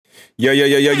Yo, yo,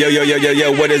 yo, yo, yo, yo, yo, yo,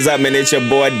 yo, what is up, man? It's your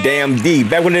boy, Damn D.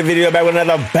 Back with a video, back with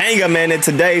another banger, man. And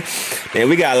today, man,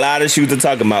 we got a lot of shoes to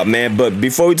talk about, man. But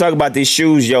before we talk about these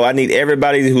shoes, yo, I need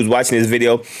everybody who's watching this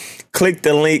video, click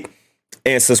the link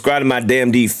and subscribe to my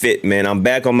Damn D Fit, man. I'm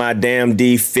back on my Damn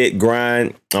D Fit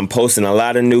grind. I'm posting a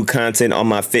lot of new content on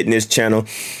my fitness channel.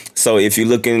 So if you're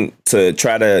looking to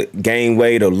try to gain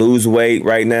weight or lose weight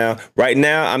right now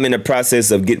I'm in the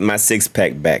process of getting my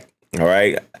six-pack back. All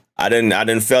right. I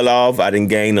didn't fell off. I didn't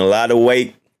gain a lot of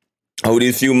weight over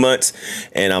these few months,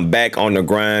 and I'm back on the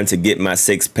grind to get my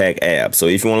six-pack abs. So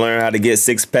if you want to learn how to get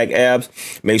six-pack abs,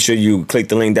 make sure you click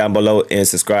the link down below and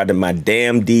subscribe to my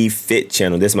Damn D Fit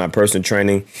channel. This is my personal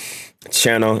training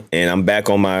channel, and I'm back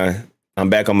on my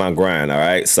grind. All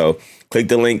right. So click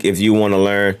the link if you want to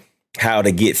learn how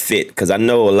to get fit, because I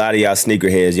know a lot of y'all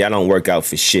sneakerheads, y'all don't work out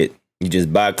for shit. You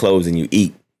just buy clothes and you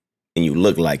eat and you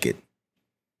look like it.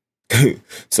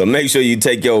 So make sure you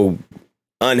take your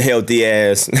unhealthy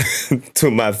ass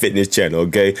to my fitness channel,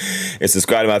 okay? And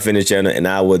subscribe to my fitness channel, and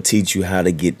I will teach you how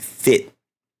to get fit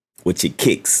with your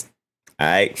kicks, all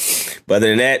right? But other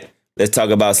than that, let's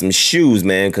talk about some shoes,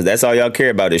 man, because that's all y'all care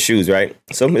about is shoes, right?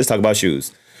 So let's talk about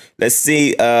shoes. Let's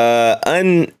see,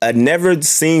 a never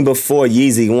seen before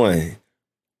Yeezy 1.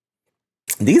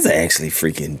 These are actually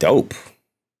freaking dope.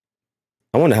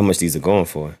 I wonder how much these are going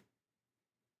for.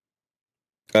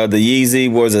 The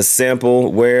Yeezy was a sample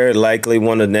wear, likely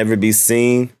one to never be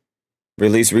seen.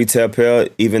 Release retail pair,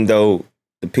 even though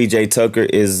the PJ Tucker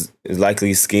is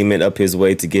likely scheming up his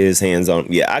way to get his hands on.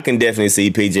 Yeah, I can definitely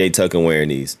see PJ Tucker wearing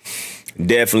these.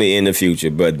 Definitely in the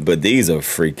future, but these are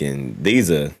freaking,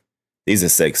 these are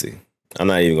sexy. I'm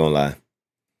not even gonna lie.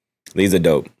 These are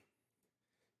dope.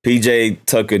 PJ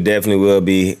Tucker definitely will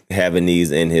be having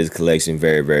these in his collection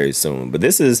very, very soon. But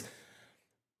this is,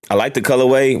 I like the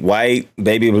colorway: white,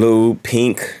 baby blue,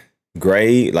 pink,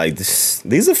 gray. Like this,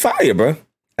 these are fire, bro.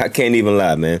 I can't even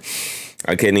lie, man.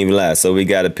 I can't even lie. So we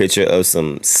got a picture of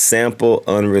some sample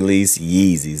unreleased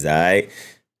Yeezys. All right,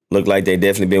 look like they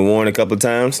definitely been worn a couple of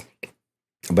times,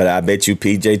 but I bet you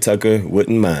PJ Tucker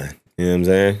wouldn't mind. You know what I'm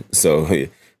saying? So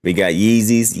we got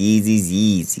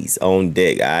Yeezys on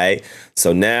deck. All right.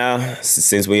 So now,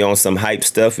 since we on some hype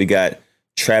stuff, we got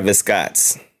Travis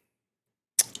Scott's.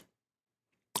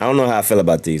 I don't know how I feel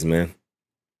about these, man.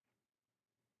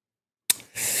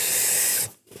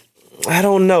 I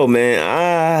don't know, man.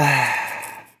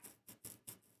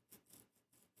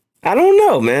 I don't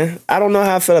know, man. I don't know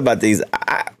how I feel about these.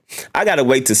 I gotta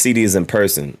wait to see these in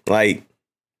person. Like,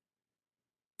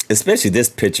 especially this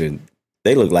picture.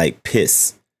 They look like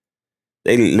piss.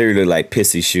 They literally look like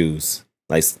pissy shoes.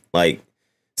 Like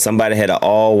somebody had an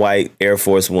all-white Air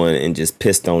Force One and just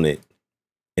pissed on it.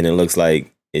 And it looks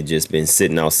like it just been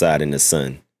sitting outside in the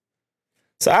sun.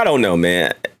 So I don't know,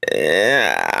 man.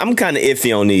 I'm kind of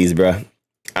iffy on these, bro.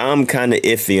 I'm kind of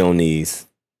iffy on these.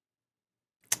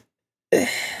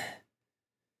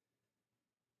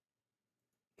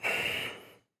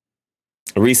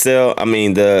 Resale, I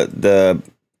mean, the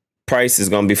price is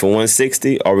going to be for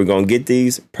 $160. Are we going to get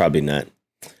these? Probably not.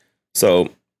 So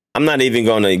I'm not even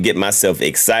going to get myself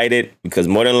excited, because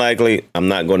more than likely I'm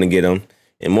not going to get them.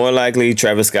 And more likely,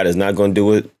 Travis Scott is not going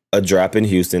to do a drop in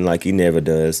Houston like he never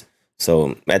does.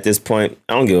 So at this point,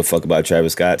 I don't give a fuck about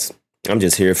Travis Scott's. I'm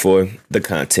just here for the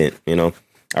content, you know.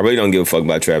 I really don't give a fuck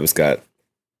about Travis Scott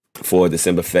for the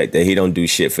simple fact that he don't do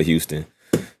shit for Houston.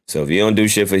 So if you don't do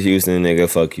shit for Houston, nigga,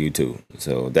 fuck you too.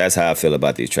 So that's how I feel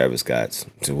about these Travis Scotts.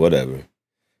 So whatever.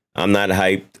 I'm not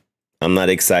hyped. I'm not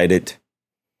excited.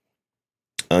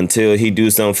 Until he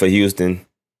do something for Houston,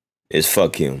 it's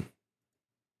fuck him.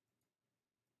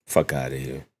 Fuck out of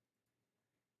here.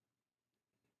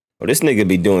 Oh, this nigga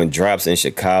be doing drops in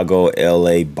Chicago,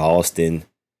 LA, Boston,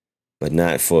 but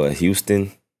not for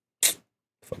Houston.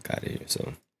 Fuck out of here.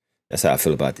 So that's how I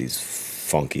feel about these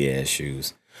funky ass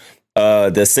shoes.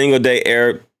 The single day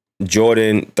Air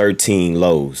Jordan 13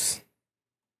 lows.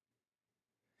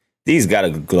 These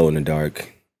gotta glow in the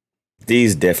dark.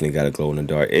 These definitely gotta glow in the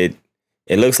dark. It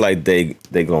looks like they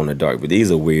glow in the dark, but these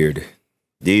are weird.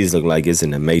 These look like it's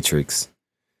in the Matrix.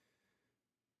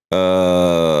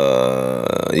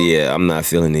 Yeah, I'm not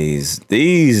feeling these.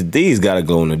 These gotta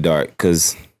glow in the dark,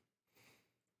 because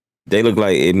they look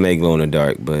like it may glow in the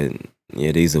dark, but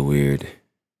yeah, these are weird.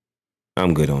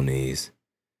 I'm good on these.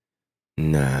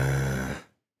 Nah,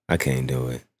 I can't do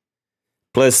it.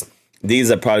 Plus,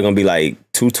 these are probably gonna be like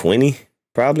 220,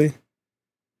 probably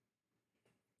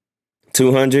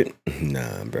 200.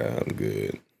 Nah, bro, I'm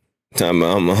good. I'm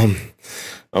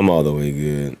all the way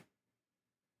good.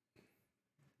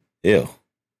 Ew.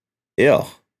 Ew.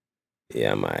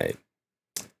 Yeah, I might.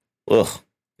 Ugh.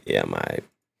 Yeah, I might.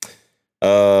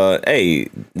 Hey,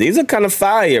 these are kind of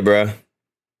fire, bro.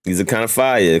 These are kind of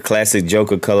fire. Classic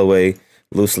Joker colorway,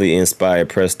 loosely inspired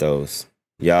Prestos.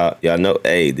 Y'all know,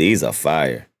 hey, these are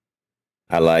fire.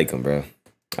 I like them, bro.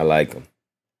 I like them.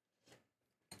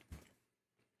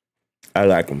 I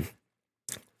like them.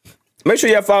 Make sure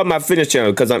y'all follow my fitness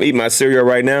channel because I'm eating my cereal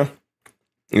right now.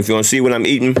 If you want to see what I'm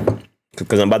eating,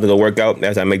 because I'm about to go work out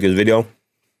after I make this video.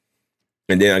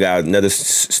 And then I got another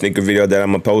sneaker video that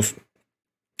I'm going to post.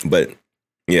 But,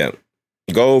 yeah.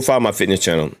 Go follow my fitness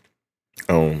channel.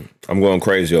 I'm going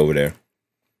crazy over there.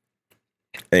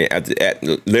 And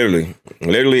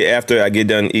literally after I get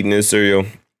done eating this cereal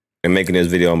and making this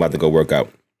video, I'm about to go work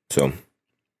out. So,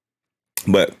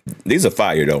 but these are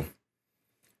fire, though.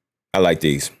 I like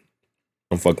these.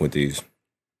 I'm fucking with these.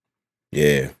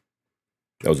 Yeah.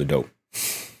 Those are dope.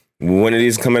 When are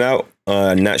these coming out?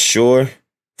 Not sure.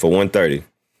 For 130.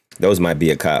 Those might be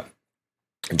a cop.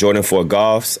 Jordan 4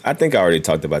 Golfs. I think I already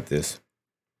talked about this.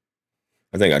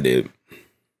 I think I did.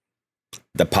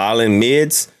 The Pollen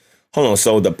mids. Hold on.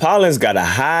 So the Pollen's got a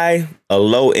high, a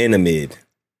low, and a mid.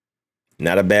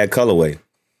 Not a bad colorway.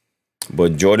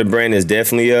 But Jordan Brand is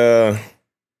definitely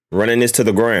running this to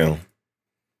the ground.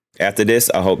 After this,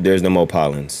 I hope there's no more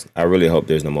Pollens. I really hope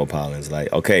there's no more Pollens.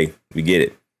 Like, okay, we get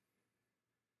it.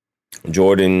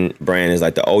 Jordan Brand is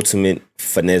like the ultimate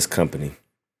finesse company.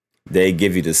 They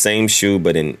give you the same shoe,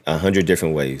 but in 100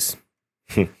 different ways.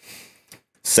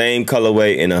 Same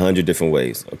colorway in 100 different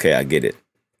ways. Okay, I get it.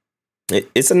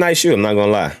 It's a nice shoe, I'm not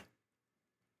gonna lie.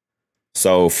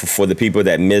 So for the people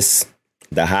that miss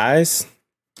the highs,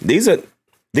 these are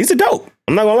dope.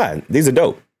 I'm not gonna lie, these are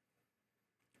dope.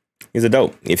 These are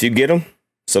dope. If you get them,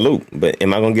 salute. But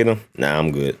am I gonna get them? Nah,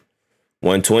 I'm good.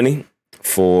 120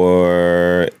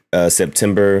 for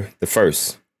September the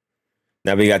 1st.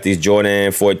 Now we got these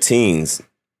Jordan 14s.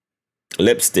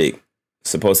 Lipstick.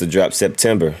 Supposed to drop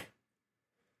September.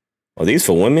 Are these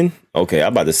for women? Okay,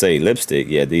 I'm about to say lipstick.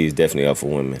 Yeah, these definitely are for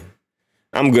women.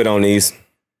 I'm good on these.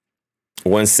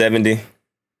 170.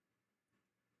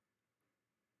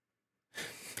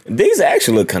 These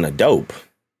actually look kind of dope.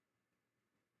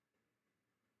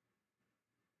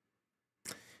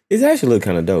 These actually look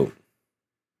kind of dope.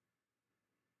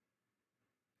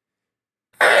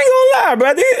 I ain't gonna lie,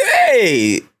 brother.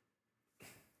 Hey.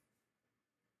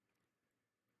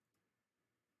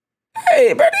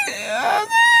 Hey, brother.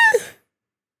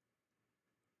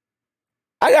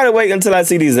 I gotta wait until I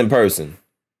see these in person.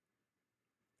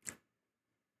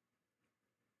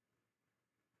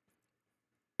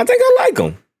 I think I like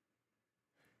them.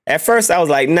 At first, I was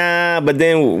like, nah, but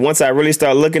then once I really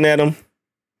start looking at them,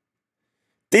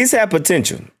 these have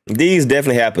potential. These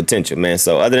definitely have potential, man.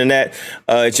 So other than that,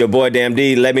 it's your boy Damn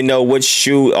D. Let me know which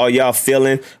shoe are y'all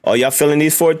feeling. Are y'all feeling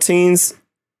these 14s?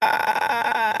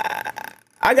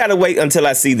 I gotta wait until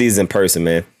I see these in person,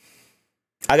 man.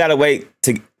 I gotta wait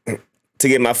to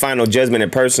get my final judgment in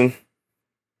person.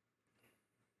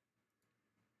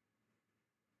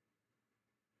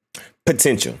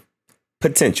 Potential.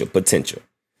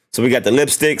 So we got the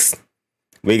lipsticks.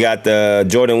 We got the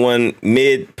Jordan 1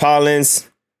 mid Pollens.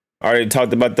 Already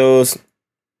talked about those.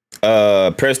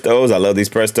 Prestos. I love these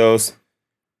Prestos.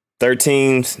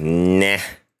 13s. Nah.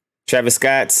 Travis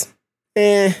Scott's.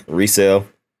 Resale.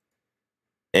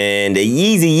 And the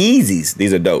Yeezys.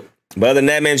 These are dope. But other than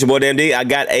that, man, it's your boy DMD. I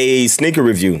got a sneaker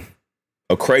review.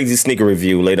 A crazy sneaker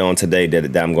review later on today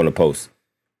that I'm going to post.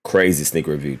 Crazy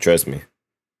sneaker review. Trust me.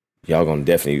 Y'all going to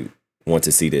definitely want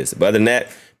to see this. But other than that,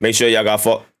 make sure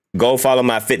y'all go follow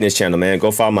my fitness channel, man.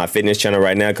 Go follow my fitness channel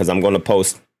right now because I'm going to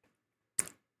post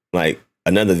like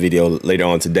another video later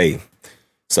on today.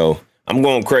 So I'm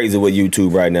going crazy with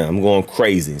YouTube right now. I'm going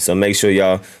crazy. So make sure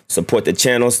y'all support the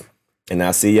channels. And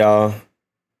I'll see y'all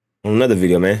on another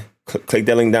video, man. Click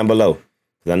that link down below.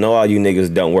 Because I know all you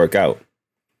niggas don't work out.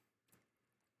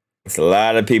 It's a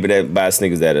lot of people that buy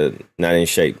sneakers that are not in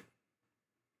shape.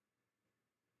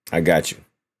 I got you.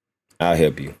 I'll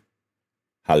help you.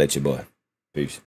 Holla at your boy. Peace.